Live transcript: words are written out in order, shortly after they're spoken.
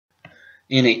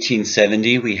In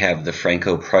 1870, we have the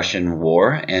Franco-Prussian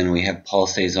War, and we have Paul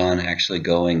Cezanne actually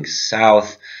going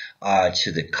south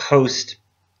to the coast,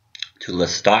 to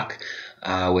Lestock,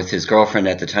 with his girlfriend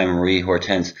at the time, Marie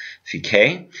Hortense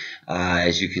Fouquet.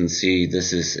 As you can see,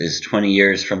 this is 20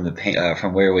 years from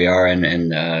from where we are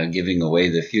and giving away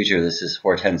the future. This is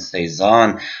Hortense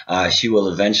Cezanne. She will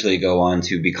eventually go on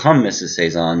to become Mrs.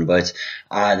 Cezanne, but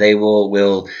they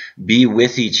will be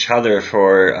with each other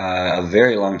for a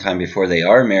very long time before they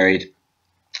are married.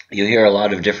 You hear a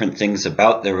lot of different things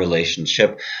about their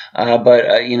relationship,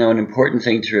 but you know, an important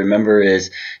thing to remember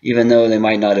is even though they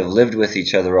might not have lived with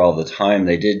each other all the time,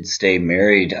 they did stay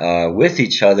married with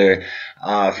each other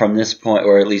from this point,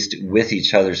 or at least with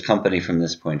each other's company from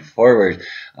this point forward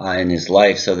in his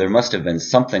life. So there must have been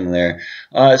something there.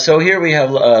 So here we have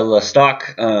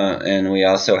Lestock, and we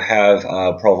also have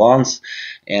Provence,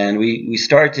 and we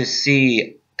start to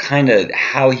see kind of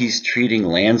how he's treating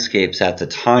landscapes at the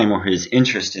time, or his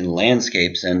interest in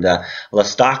landscapes. And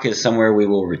Lestock is somewhere we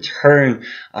will return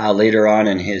later on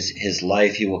in his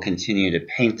life. He will continue to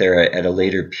paint there at a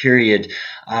later period.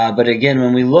 But again,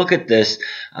 when we look at this,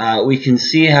 we can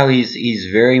see how he's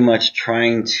very much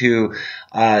trying to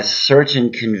search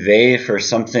and convey for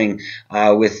something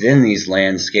within these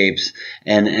landscapes.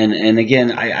 And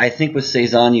again, I think with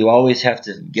Cezanne, you always have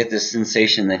to get this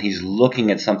sensation that he's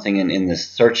looking at something in this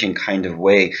searching kind of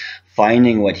way,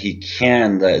 finding what he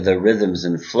can, the rhythms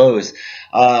and flows.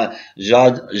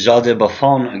 Jardin de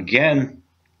Buffon, again,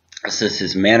 this is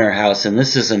his manor house, and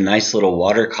this is a nice little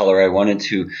watercolor. I wanted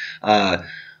to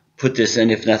put this in,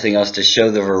 if nothing else, to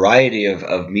show the variety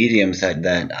of mediums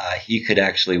that he could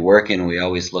actually work in. We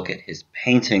always look at his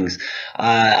paintings.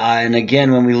 And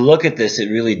again, when we look at this, it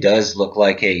really does look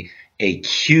like a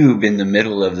cube in the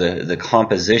middle of the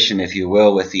composition, if you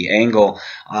will, with the angle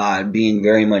being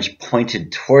very much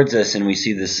pointed towards us, and we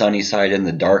see the sunny side and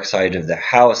the dark side of the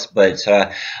house. But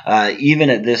even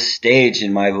at this stage,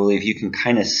 in my belief, you can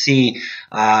kind of see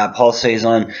Paul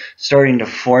Cezanne starting to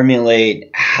formulate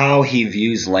how he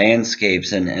views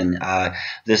landscapes, and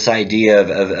this idea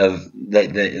of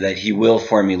that he will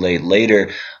formulate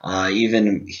later.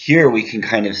 Even here, we can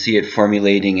kind of see it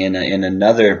formulating in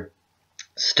another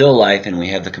still life, and we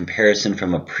have the comparison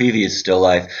from a previous still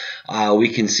life. We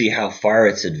can see how far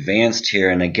it's advanced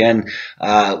here. And again,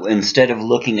 instead of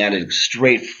looking at it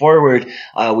straight forward,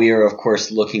 we are of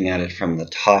course looking at it from the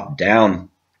top down.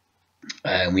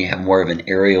 We have more of an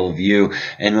aerial view,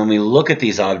 and when we look at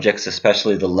these objects,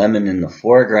 especially the lemon in the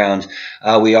foreground,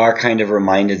 we are kind of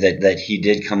reminded that he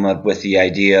did come up with the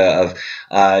idea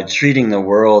of treating the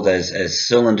world as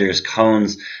cylinders,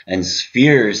 cones, and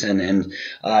spheres, and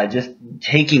just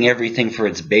taking everything for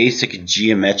its basic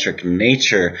geometric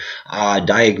nature,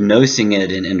 diagnosing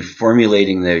it and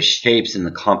formulating those shapes in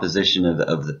the composition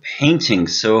of the painting.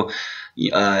 So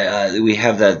we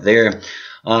have that there.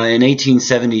 In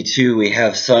 1872, we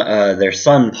have their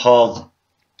son, Paul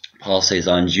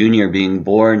Cezanne Jr. being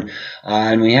born,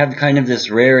 and we have kind of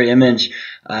this rare image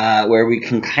where we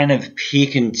can kind of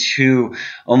peek into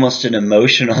almost an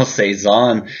emotional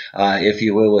Cezanne, if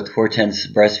you will, with Hortense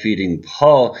breastfeeding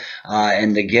Paul.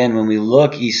 And again, when we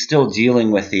look, he's still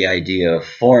dealing with the idea of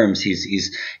forms.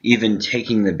 He's even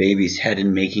taking the baby's head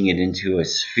and making it into a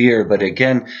sphere. But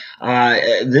again,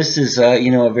 this is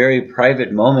you know, a very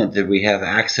private moment that we have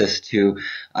access to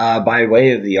by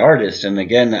way of the artist. And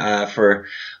again, for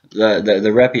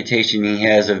the reputation he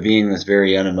has of being this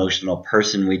very unemotional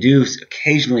person, we do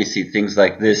occasionally see things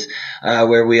like this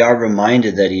where we are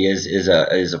reminded that he is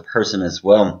a person as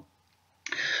well.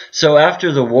 So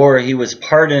after the war, he was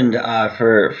pardoned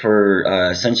for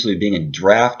essentially being a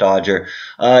draft dodger.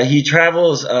 He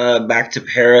travels back to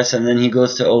Paris, and then he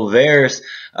goes to Auvers,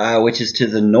 which is to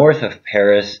the north of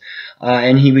Paris,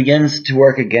 and he begins to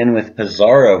work again with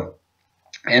Pissarro.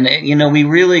 And, you know, we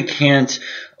really can't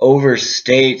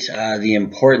overstate the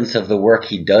importance of the work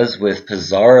he does with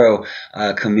Pissarro,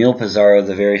 Camille Pissarro,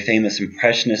 the very famous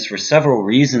Impressionist, for several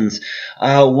reasons.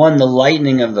 One, the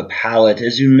lightening of the palette.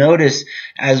 As you notice,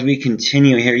 as we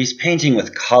continue here, he's painting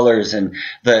with colors, and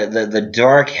the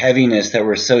dark heaviness that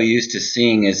we're so used to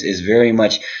seeing is very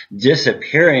much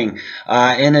disappearing.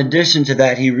 In addition to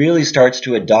that, he really starts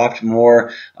to adopt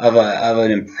more of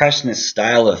an Impressionist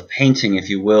style of painting,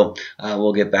 if you will.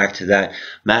 We'll get back to that.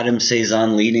 Madame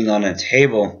Cezanne leaning on a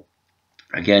table.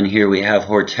 Again, here we have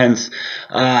Hortense,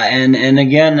 and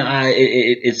again,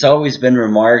 it's always been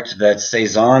remarked that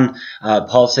Cezanne,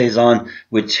 Paul Cezanne,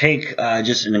 would take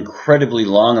just an incredibly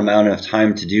long amount of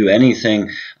time to do anything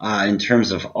in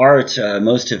terms of art.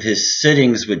 Most of his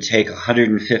sittings would take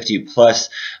 150 plus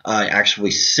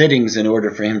actually sittings in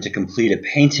order for him to complete a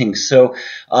painting. So,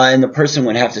 and the person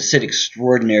would have to sit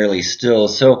extraordinarily still.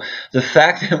 So, the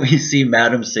fact that we see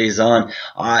Madame Cezanne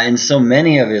in so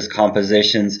many of his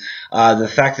compositions. The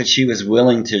fact that she was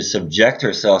willing to subject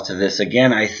herself to this,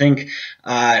 again, I think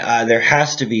there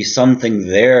has to be something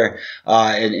there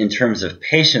in terms of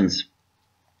patience.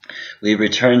 We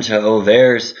return to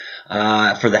Auvers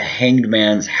for the Hanged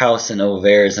Man's House in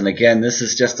Auvers. And again, this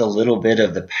is just a little bit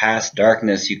of the past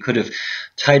darkness. You could have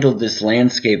titled this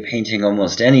landscape painting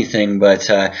almost anything, but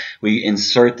we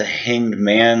insert the Hanged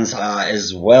Man's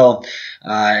as well.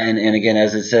 And again,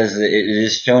 as it says, it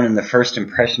is shown in the first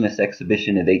Impressionist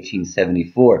exhibition of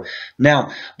 1874.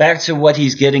 Now, back to what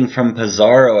he's getting from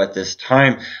Pissarro at this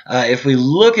time. If we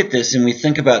look at this and we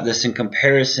think about this in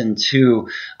comparison to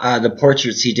the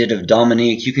portraits he did of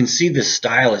Dominique, you can see the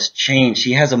style has changed.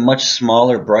 He has a much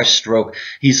smaller brush stroke.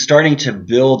 He's starting to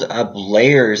build up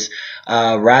layers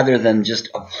rather than just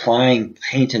applying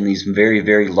paint in these very,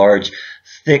 very large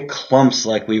thick clumps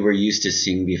like we were used to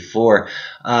seeing before.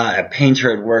 A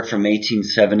painter at work from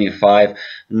 1875,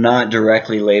 not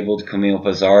directly labeled Camille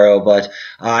Pissarro, but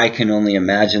I can only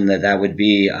imagine that that would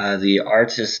be the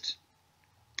artist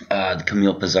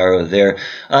Camille Pissarro there.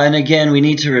 And again, we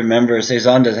need to remember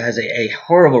Cezanne has a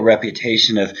horrible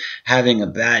reputation of having a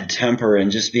bad temper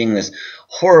and just being this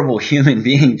horrible human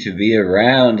being to be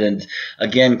around. And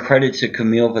again, credit to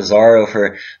Camille Pissarro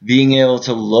for being able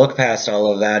to look past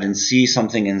all of that and see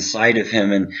something inside of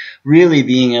him and really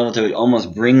being able to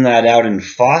almost bring that out and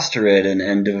foster it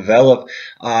and develop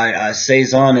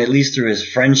Cezanne, at least through his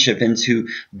friendship, into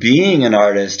being an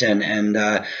artist. And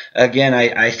again,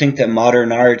 I think that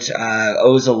modern art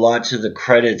owes a lot to the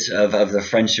credit of the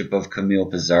friendship of Camille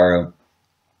Pissarro.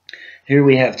 Here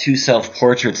we have two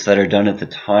self-portraits that are done at the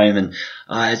time, and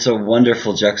it's a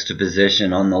wonderful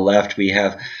juxtaposition. On the left, we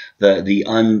have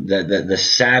the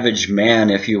savage man,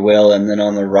 if you will, and then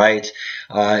on the right,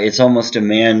 it's almost a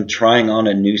man trying on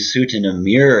a new suit in a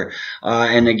mirror.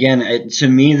 And again, to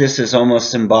me, this is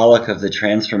almost symbolic of the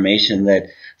transformation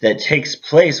that takes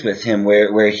place with him,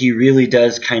 where he really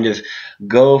does kind of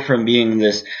go from being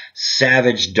this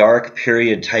savage, dark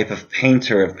period type of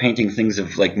painter, of painting things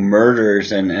of like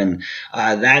murders and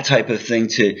that type of thing,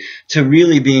 to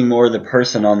really being more the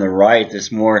person on the right,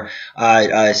 this more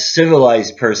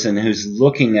civilized person who's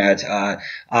looking at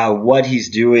what he's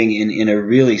doing in a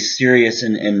really serious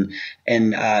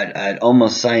and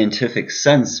almost scientific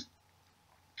sense.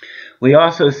 We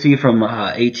also see from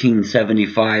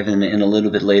 1875 and a little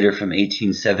bit later from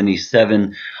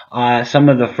 1877 some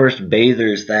of the first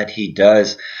bathers that he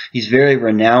does. He's very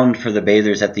renowned for the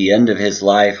bathers at the end of his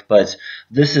life, but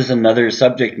this is another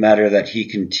subject matter that he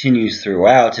continues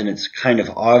throughout, and it's kind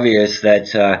of obvious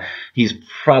that he's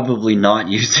probably not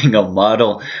using a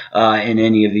model in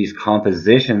any of these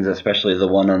compositions, especially the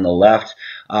one on the left.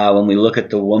 When we look at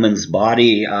the woman's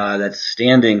body that's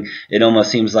standing, it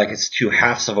almost seems like it's two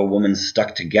halves of a woman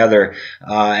stuck together,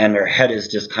 and her head is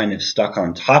just kind of stuck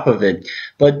on top of it.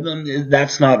 But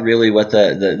that's not really what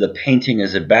the painting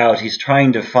is about. He's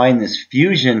trying to find this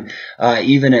fusion,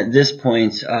 even at this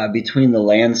point, between the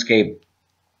landscape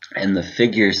and the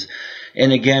figures.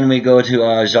 And again, we go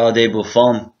to Jardin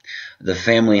Buffon, the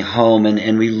family home,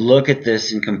 and we look at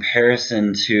this in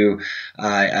comparison to,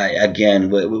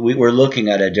 again, we're looking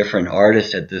at a different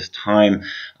artist at this time.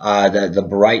 The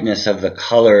brightness of the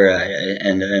color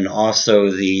and also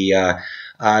the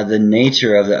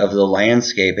nature of the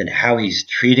landscape and how he's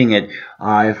treating it.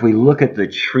 If we look at the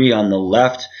tree on the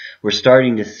left, we're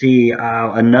starting to see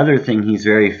another thing he's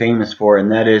very famous for,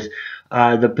 and that is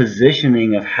the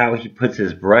positioning of how he puts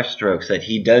his brush strokes, that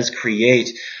he does create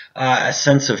a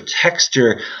sense of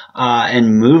texture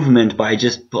and movement by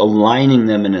just aligning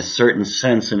them in a certain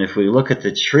sense. And if we look at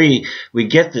the tree, we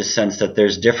get this sense that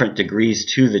there's different degrees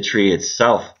to the tree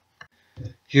itself.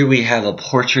 Here we have a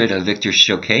portrait of Victor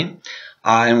Choquet,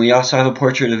 and we also have a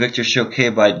portrait of Victor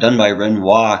Choquet done by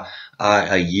Renoir.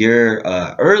 a year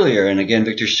earlier. And again,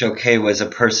 Victor Choquet was a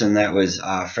person that was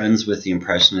friends with the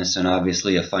Impressionists and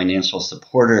obviously a financial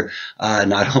supporter,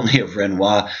 not only of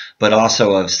Renoir, but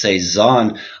also of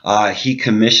Cezanne. He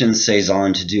commissioned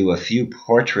Cezanne to do a few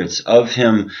portraits of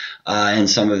him, and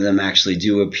some of them actually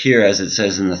do appear, as it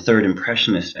says in the Third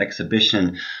Impressionist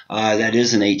exhibition. That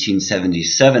is in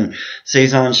 1877.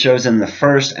 Cezanne shows in the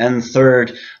first and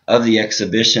third of the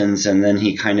exhibitions, and then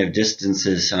he kind of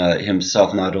distances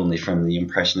himself not only from the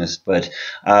Impressionists, but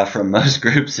from most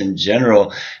groups in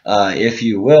general, if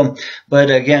you will. But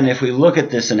again, if we look at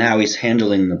this and how he's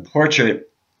handling the portrait,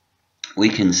 we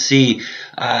can see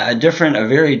a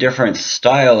very different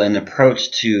style and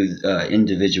approach to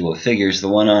individual figures. The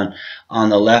one on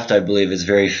the left, I believe, is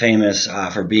very famous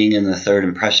for being in the Third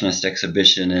Impressionist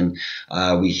exhibition, and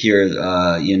we hear,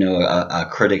 a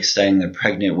critic saying that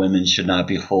pregnant women should not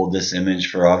behold this image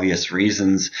for obvious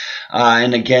reasons.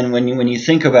 And again, when you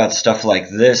think about stuff like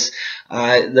this,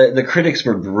 the critics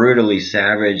were brutally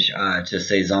savage to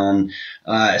Cezanne,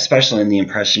 especially in the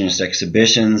Impressionist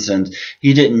exhibitions, and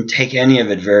he didn't take any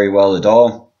of it very well at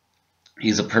all.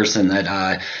 He's a person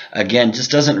that, again,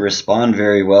 just doesn't respond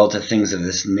very well to things of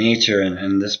this nature,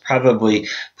 and this probably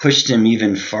pushed him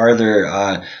even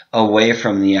farther away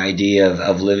from the idea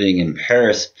of living in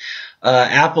Paris.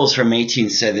 Apples from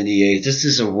 1878. This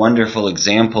is a wonderful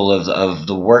example of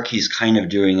the work he's kind of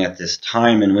doing at this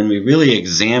time. And when we really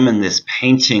examine this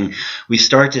painting, we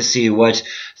start to see what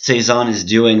Cezanne is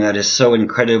doing that is so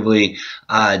incredibly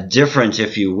different,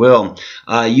 if you will.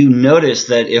 You notice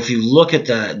that if you look at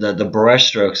the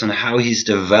brushstrokes and how he's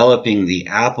developing the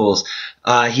apples,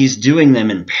 he's doing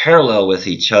them in parallel with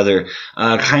each other,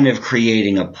 kind of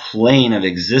creating a plane of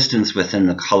existence within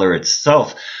the color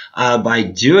itself. By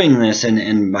doing this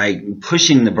and by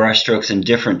pushing the brushstrokes in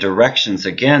different directions,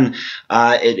 again,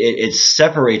 it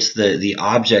separates the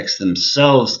objects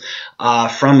themselves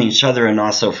from each other and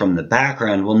also from the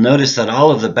background. We'll notice that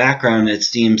all of the background, it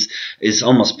seems, is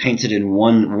almost painted in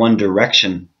one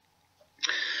direction.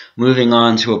 Moving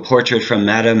on to a portrait from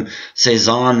Madame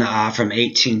Cezanne from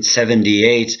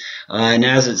 1878. And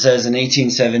as it says in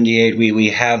 1878, we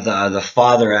have the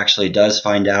father actually does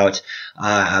find out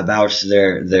about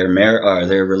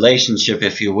their relationship,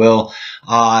 if you will,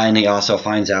 and he also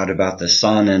finds out about the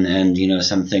son, and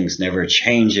some things never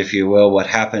change, if you will. What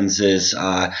happens is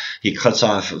he cuts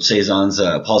off Paul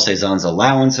Cezanne's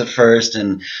allowance at first,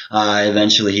 and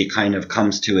eventually he kind of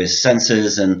comes to his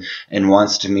senses and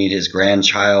wants to meet his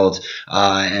grandchild,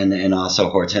 and also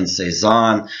Hortense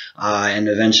Cezanne, and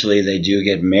eventually they do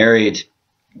get married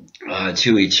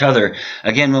to each other.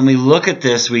 Again, when we look at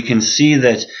this, we can see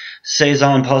that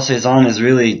Paul Cezanne is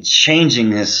really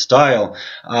changing his style,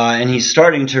 and he's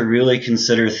starting to really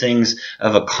consider things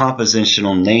of a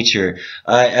compositional nature.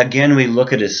 Again, we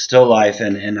look at his still life,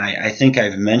 and I think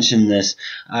I've mentioned this.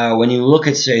 When you look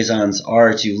at Cezanne's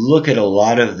art, you look at a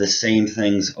lot of the same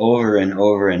things over and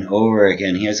over and over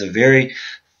again. He has a very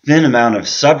thin amount of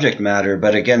subject matter,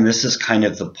 but again, this is kind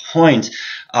of the point.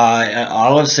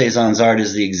 All of Cezanne's art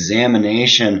is the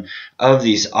examination of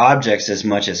these objects as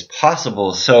much as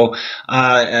possible. So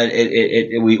again,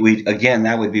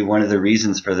 that would be one of the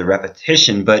reasons for the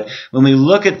repetition. But when we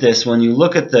look at this, when you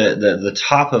look at the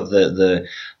top of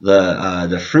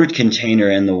the fruit container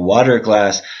and the water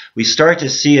glass, we start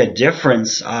to see a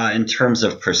difference in terms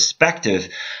of perspective.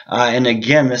 And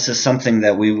again, this is something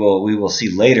that we will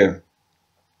see later.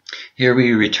 Here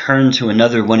we return to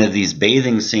another one of these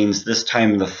bathing scenes, this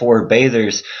time the four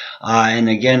bathers. And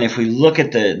again, if we look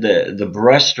at the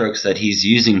brush strokes that he's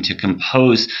using to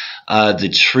compose the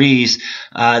trees,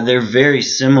 they're very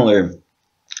similar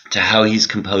to how he's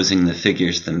composing the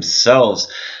figures themselves.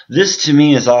 This, to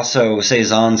me, is also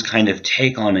Cezanne's kind of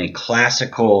take on a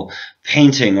classical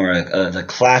painting, or the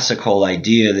classical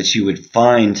idea that you would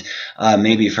find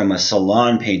maybe from a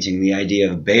salon painting, the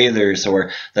idea of bathers,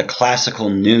 or the classical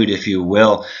nude, if you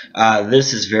will.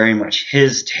 This is very much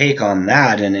his take on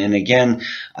that, and again,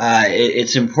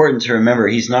 it's important to remember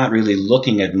he's not really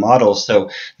looking at models, so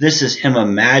this is him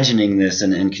imagining this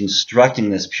and constructing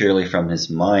this purely from his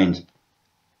mind.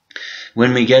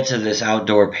 When we get to this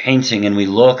outdoor painting and we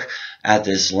look at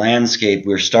this landscape,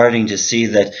 we're starting to see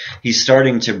that he's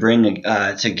starting to bring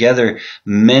together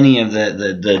many of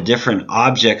the different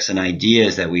objects and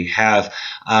ideas that we have.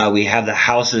 We have the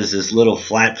houses as little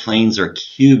flat plains or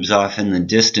cubes off in the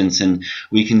distance, and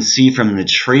we can see from the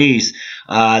trees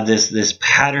this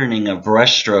patterning of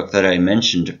brushstroke that I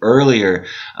mentioned earlier.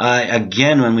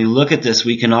 Again, when we look at this,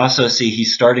 we can also see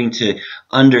he's starting to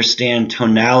understand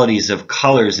tonalities of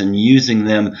colors and using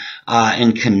them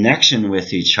in connection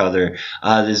with each other.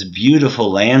 This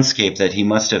beautiful landscape that he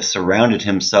must have surrounded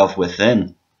himself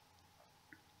within.